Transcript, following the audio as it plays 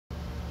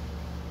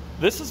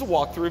This is a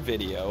walkthrough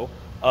video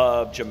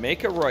of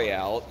Jamaica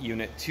Royal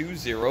Unit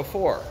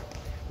 204.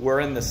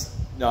 We're in the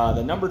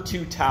number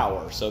 2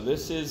 tower, so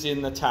this is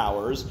in the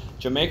towers.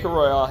 Jamaica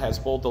Royal has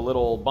both the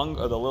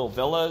little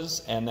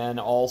villas and then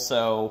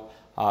also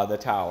the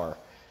tower.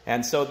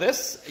 And so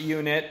this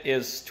unit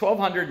is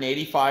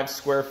 1,285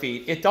 square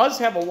feet. It does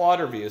have a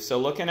water view, so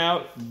looking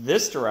out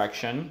this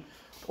direction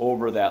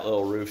over that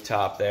little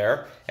rooftop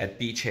there at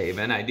Beach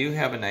Haven, I do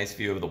have a nice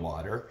view of the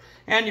water,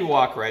 and you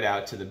walk right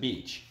out to the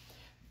beach.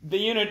 The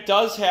unit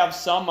does have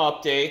some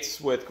updates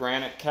with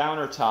granite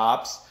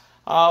countertops,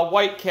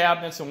 white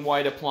cabinets and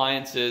white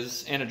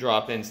appliances, and a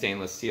drop-in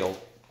stainless steel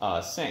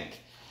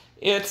sink.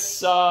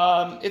 It's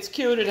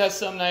cute. It has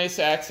some nice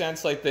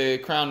accents like the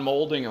crown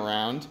molding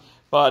around,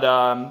 but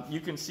you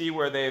can see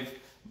where they've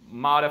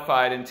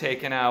modified and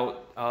taken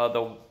out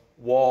the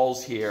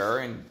walls here,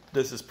 and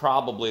this is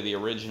probably the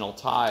original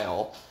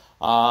tile,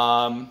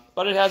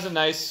 but it has a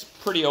nice,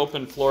 pretty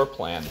open floor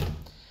plan.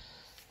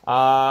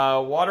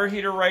 Water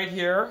heater right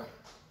here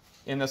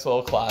in this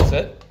little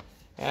closet,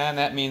 and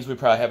that means we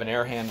probably have an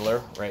air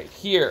handler right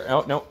here.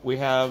 Oh, no, we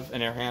have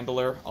an air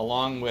handler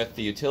along with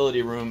the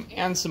utility room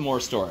and some more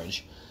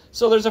storage.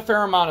 So there's a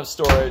fair amount of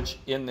storage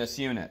in this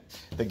unit.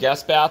 The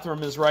guest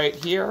bathroom is right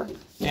here,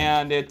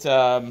 and it's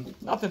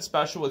nothing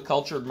special with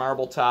cultured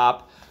marble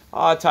top,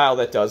 a tile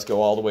that does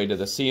go all the way to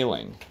the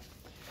ceiling.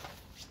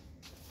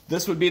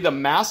 This would be the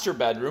master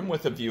bedroom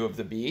with a view of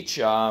the beach.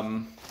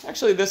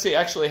 Actually, this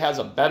actually has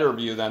a better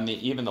view than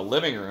even the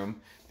living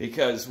room,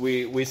 because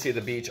we see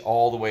the beach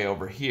all the way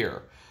over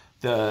here.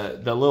 The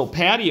little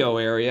patio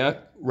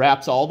area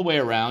wraps all the way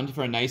around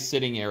for a nice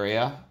sitting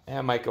area, and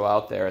I might go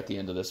out there at the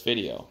end of this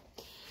video.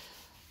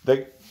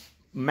 The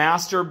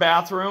master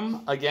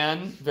bathroom,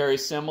 again, very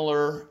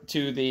similar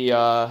to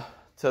the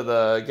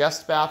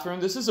guest bathroom.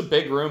 This is a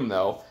big room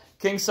though.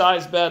 King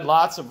size bed,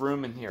 lots of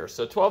room in here.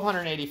 So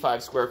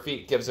 1,285 square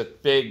feet gives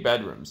it big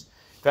bedrooms.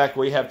 In fact,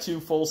 we have 2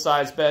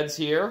 full-size beds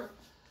here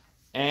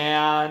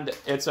and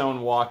its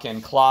own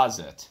walk-in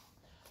closet.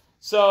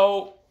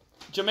 So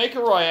Jamaica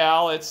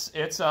Royal, it's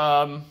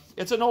an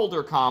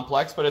older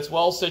complex, but it's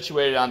well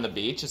situated on the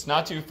beach. It's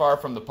not too far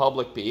from the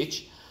public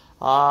beach.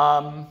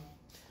 And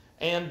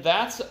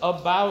that's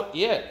about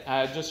it.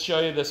 I'll just show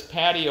you this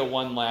patio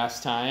one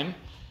last time.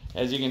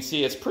 As you can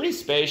see, it's pretty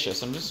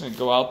spacious. I'm just going to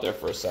go out there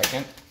for a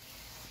second,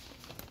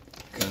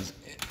 because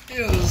it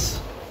is,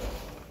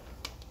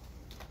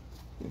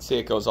 you can see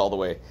it goes all the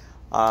way.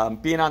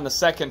 Being on the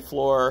 2nd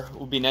floor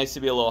would be nice to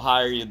be a little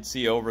higher. You'd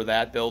see over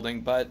that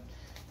building, but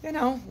you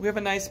know, we have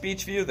a nice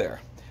beach view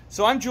there.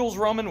 So I'm Jules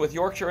Roman with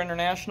Yorkshire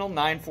International,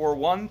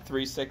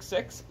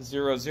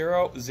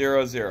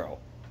 941-366-0000.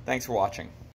 Thanks for watching.